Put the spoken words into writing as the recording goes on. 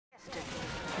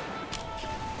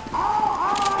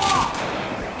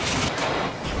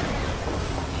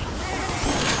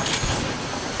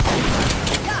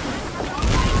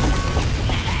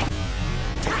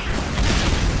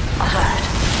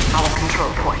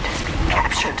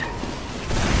captured.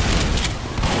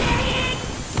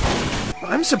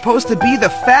 I'm supposed to be the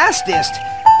fastest,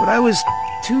 but I was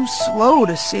too slow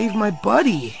to save my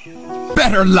buddy.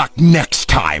 Better luck next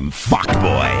time,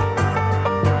 fuckboy.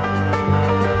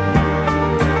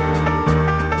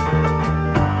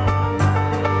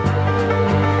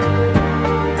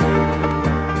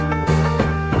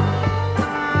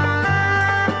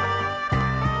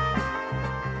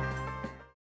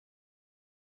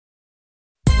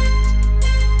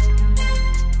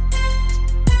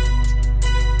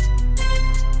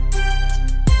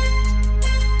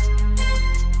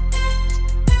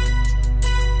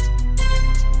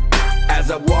 As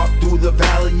I walk through the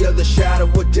valley of the shadow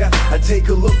of death, I take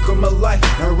a look at my life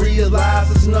and realize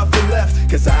there's nothing left.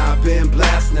 Cause I've been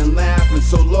blasting and laughing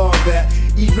so long that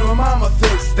even my mama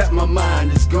thinks that my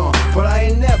mind is gone. But I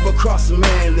ain't never crossed a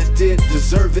man that didn't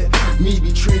deserve it. Me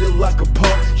be treated like a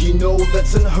punk, you know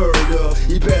that's unheard of.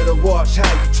 You better watch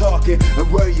how you talking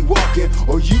and where you walking,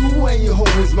 or you and your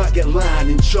homies might get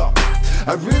lined in chalk.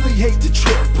 I really hate to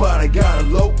trip, but I gotta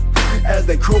low. As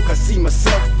they croak, I see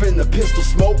myself in the pistol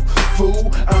smoke.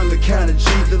 Fool, I'm the kind of G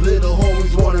the little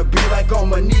homies wanna be like, on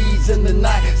my knees in the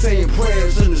night, saying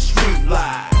prayers in the street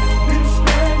light. Been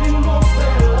spending most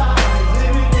of their lives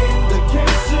living in the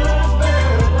gangster's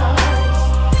paradise.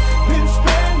 Been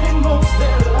spending most of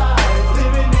their lives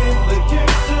living in the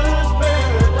gangster's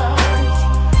paradise.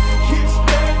 Keep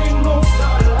spending most of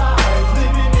our lives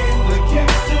living in the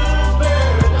gangster's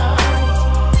paradise.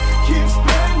 Keep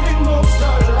spending most of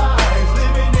our lives.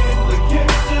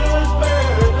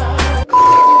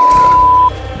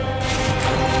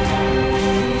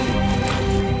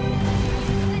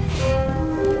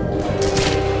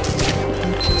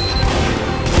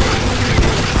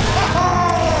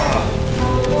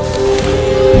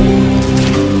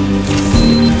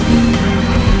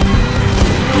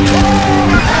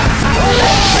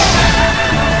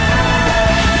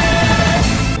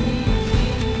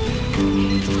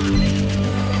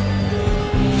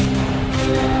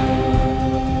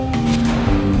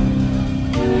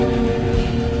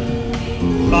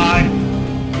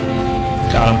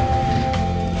 Got him.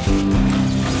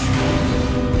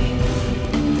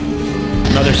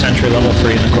 Another sentry, level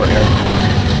 3 in the courtyard.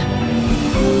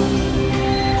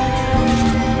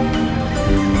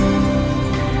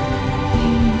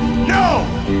 No!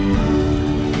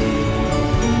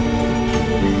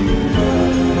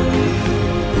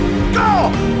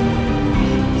 Go!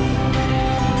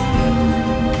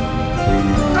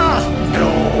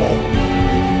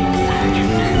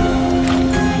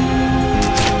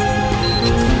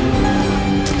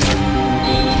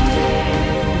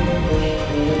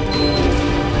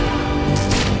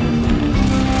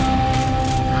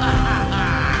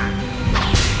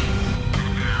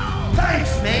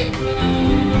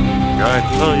 I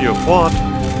tell you what.